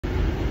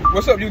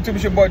What's up, YouTube?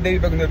 It's your boy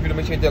Dave. Back in the video.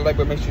 Make sure you hit that like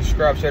button. Make sure you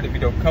subscribe, share the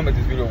video, comment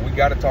this video. We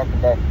gotta talk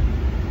about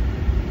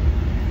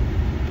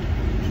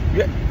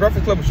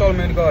Breakfast Club with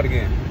Charlamagne the God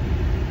again.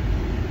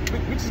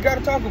 We just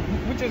gotta talk.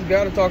 We just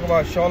gotta talk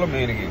about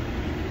Charlamagne again.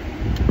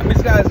 I mean,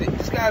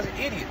 this guy's an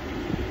idiot.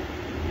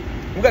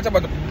 We gotta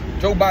talk about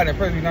Joe Biden,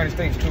 President of the United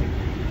States too.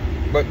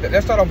 But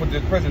let's start off with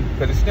the president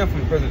because it stemmed from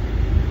the president.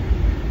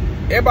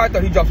 Everybody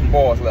thought he dropped some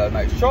balls last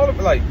night.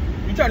 Charlamagne, like,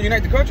 you trying to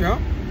unite the country, huh?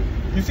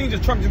 You seen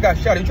just Trump just got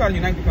shot. You trying to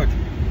unite the country.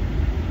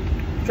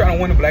 You trying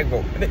to win the black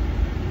vote.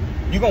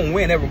 You're going to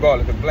win that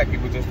regardless because black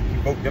people just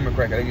vote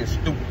Democrat because they just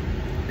stupid.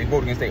 They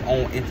vote against their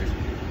own interests.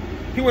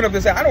 He went up there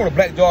and said, I know what a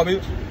black job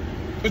is.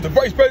 It's the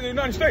Vice President of the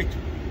United States.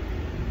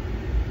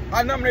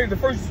 I nominated the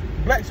first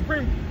black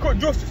Supreme Court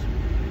Justice.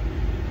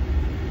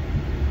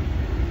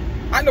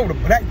 I know what a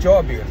black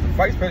job is. The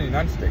Vice President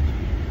of the United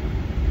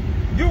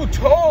States. You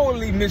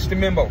totally missed the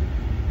memo.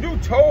 You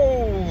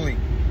totally.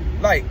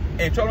 Like,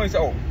 and Charlamagne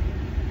said, oh.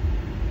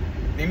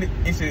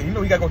 He said, you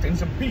know, he got to go to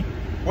NCP.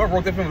 Whoever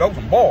wrote that film, that was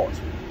some balls.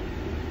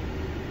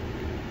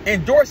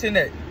 Endorsing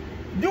that.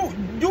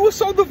 You were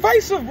so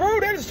divisive,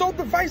 bro. That is so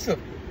divisive.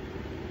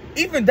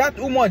 Even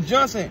Dr. Umar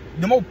Johnson,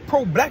 the most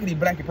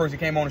pro-blackity person,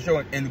 came on the show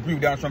and agreed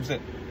with Donald Trump,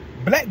 said,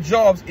 black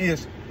jobs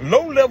is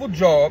low-level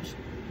jobs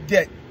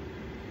that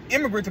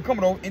immigrants are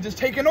coming over and just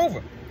taking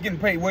over. Getting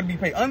paid, whether it be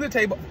paid under the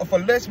table or for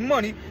less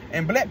money,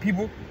 and black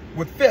people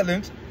with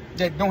felons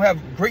that don't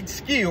have great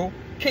skill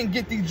can't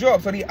get these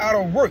jobs, so they out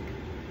of work.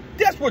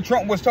 That's what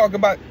Trump was talking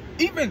about.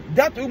 Even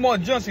Dr. Umar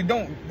Johnson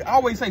don't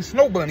always say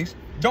snow bunnies,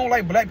 don't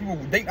like black people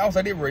dating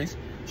outside their race,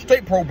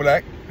 straight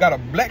pro-black, got a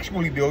black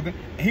school he building,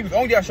 and he was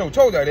on your show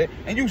told that,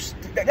 and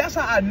that's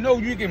how I know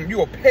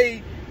you a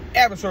paid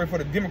adversary for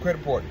the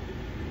Democratic Party.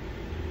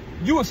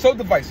 You are so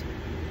divisive.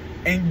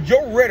 And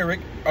your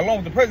rhetoric, along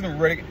with the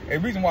president's rhetoric, a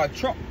reason why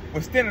Trump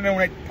was standing there on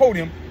that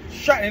podium,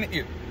 shot in the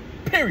ear.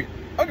 Period.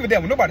 I don't give a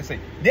damn what nobody say.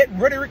 That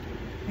rhetoric,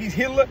 he's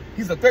Hitler,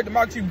 he's a threat to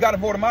democracy, we gotta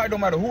vote him out. It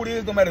don't matter who it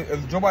is, don't matter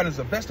if Joe Biden is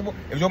a vegetable,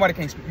 if Joe Biden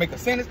can't make a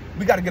sentence,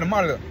 we gotta get him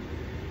out of there.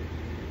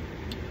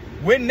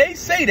 When they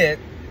say that,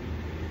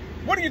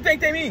 what do you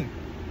think they mean?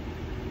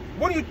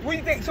 What do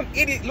you think some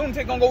idiot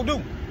lunatic gonna go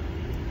do?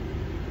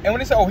 And when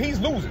they say, oh, he's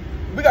losing,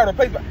 we gotta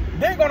replace him,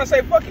 they're gonna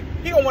say, fuck it,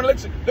 he don't wanna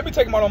let me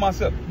take him out on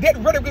myself. That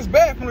rhetoric is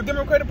bad from the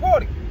Democratic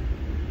Party.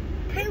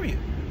 Period.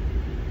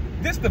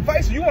 This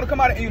device, you want to come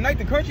out and unite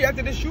the country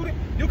after this shooting?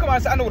 You come out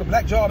and say, I know what a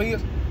black job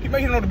is. You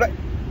may know the black.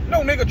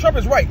 No, nigga, Trump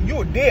is right.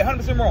 You're dead,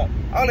 100% wrong.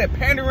 All that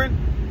pandering,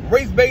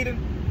 race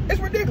baiting, it's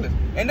ridiculous.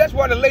 And that's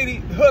why the lady,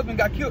 the husband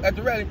got killed at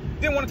the rally,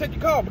 didn't want to take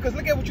your call because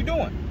look at what you're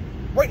doing.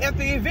 Right after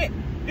the event,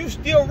 you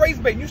still race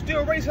baiting, you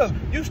still race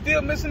husband, you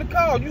still missing the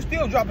call, you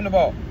still dropping the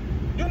ball.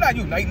 You're not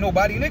uniting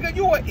nobody, nigga.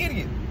 You an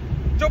idiot.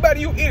 Joe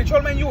Biden, you an idiot.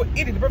 Charlamagne, you an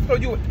idiot. The Breakfast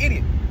Club, you an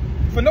idiot.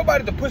 For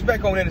nobody to push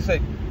back on that and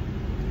say,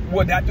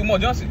 well, Dr. Umar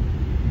Johnson,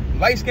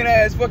 light-skinned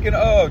ass fucking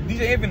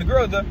DJ Envy and the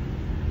girls there.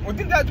 Well,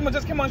 didn't Dr. Umar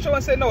just come on the show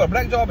and say, no, a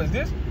black job is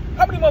this?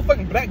 How many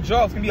motherfucking black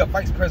jobs can be a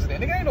vice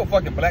president? Nigga, ain't no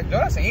fucking black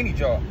job. That's any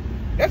job.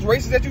 That's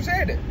racist that you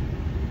said that.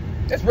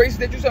 That's racist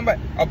that you said about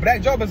a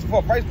black job is for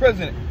a vice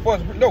president.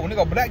 No,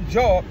 nigga, a black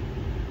job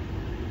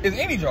is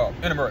any job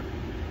in America.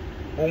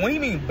 Well, when he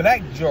mean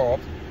black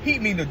jobs, he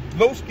mean the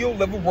low-skill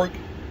level work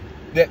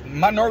that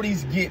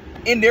minorities get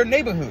in their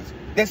neighborhoods.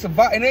 That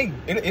survive.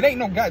 It ain't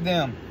no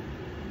goddamn.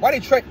 Why they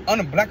track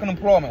black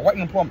unemployment, white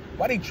unemployment?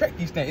 Why they track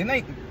these things?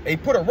 They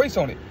put a race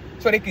on it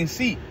so they can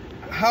see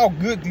how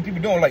good these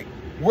people doing, like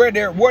where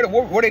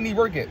they need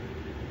work at.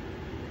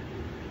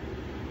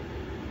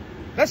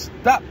 Let's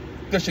stop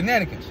the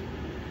shenanigans.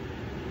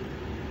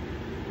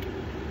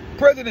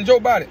 President Joe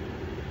Biden,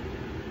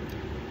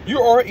 you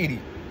are an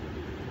idiot.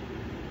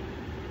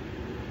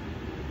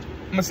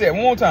 I'm gonna say it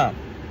one more time.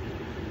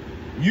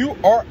 You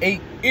are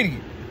an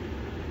idiot.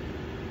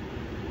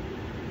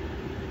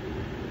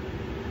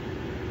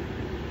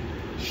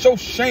 So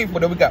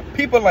shameful that we got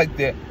people like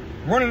that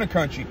running the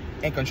country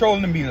and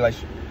controlling the media. Like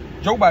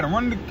Joe Biden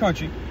running the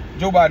country,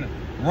 Joe Biden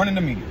running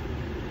the media.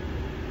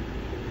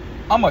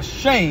 I'm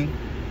ashamed.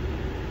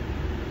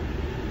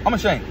 I'm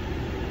ashamed.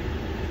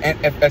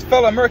 And as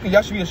fellow Americans,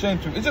 y'all should be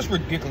ashamed too. It's just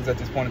ridiculous at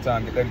this point in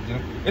time.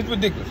 It's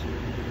ridiculous.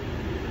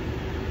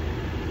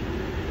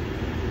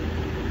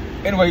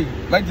 Anyway,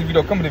 like the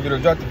video, comment the video,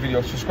 drop the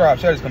video, subscribe,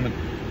 share this, comment.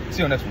 See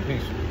you on the next one.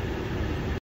 Peace.